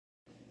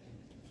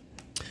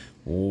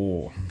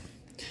Oh,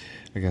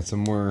 I got some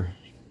more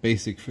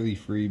basic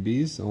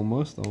freebies.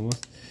 Almost.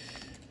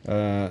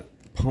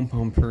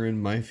 Pompompurin,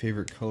 my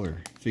favorite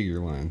color figure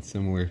line,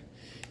 similar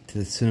to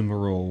the cinema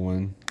roll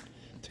one.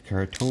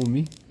 Takara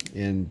Tomy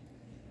and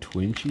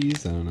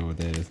Twinchies. I don't know what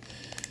that is.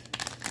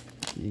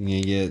 You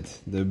can get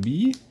the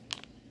bee,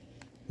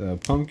 the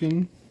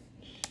pumpkin,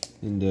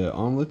 and the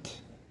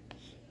omelet,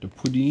 the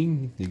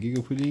pudding, the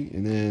giga pudding,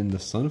 and then the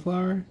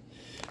sunflower.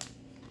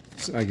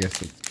 So I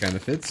guess it kind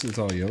of fits. It's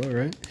all yellow,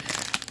 right?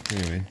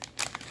 Anyway,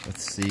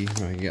 let's see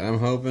what I get. I'm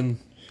hoping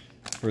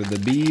for the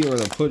bee or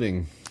the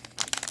pudding.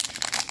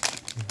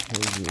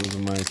 Those are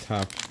my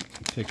top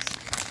picks.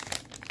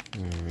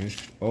 Alright.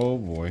 Oh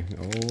boy.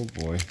 Oh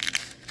boy.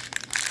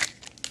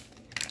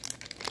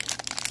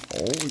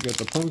 Oh, we got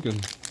the pumpkin.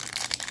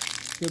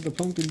 We got the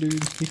pumpkin,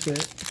 dude. He's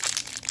fat.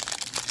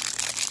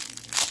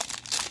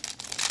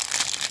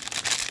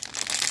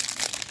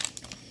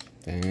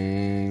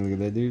 Dang, look at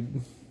that,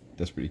 dude.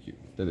 That's pretty cute.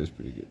 That is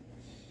pretty good.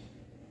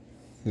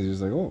 He's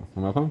just like, oh,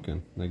 I'm a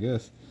pumpkin, I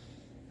guess.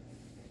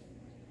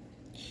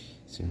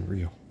 It's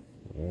unreal.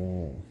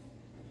 Oh.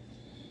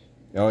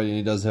 Oh, and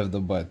he does have the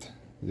butt.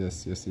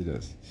 Yes, he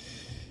does.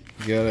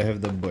 You gotta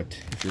have the butt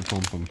if you're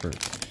Pompompurin,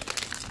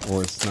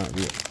 or it's not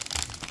real.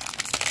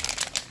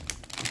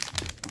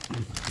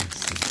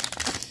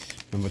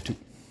 Number 2.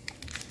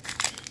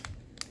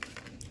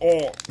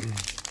 Oh,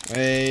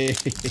 hey!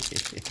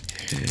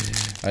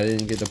 I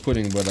didn't get the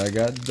pudding, but I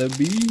got the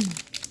bee.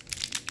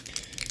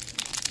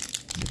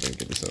 I gotta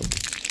get this open.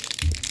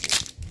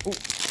 Oh,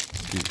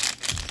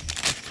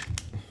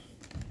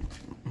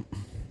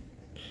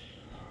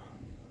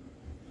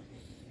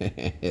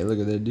 hey, look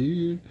at that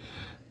dude.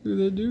 Look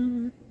at that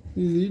dude.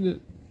 He's eating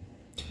it.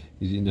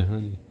 He's eating the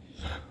honey.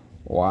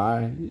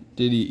 Why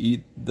did he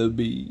eat the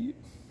bee?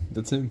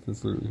 That's him.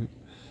 That's literally him.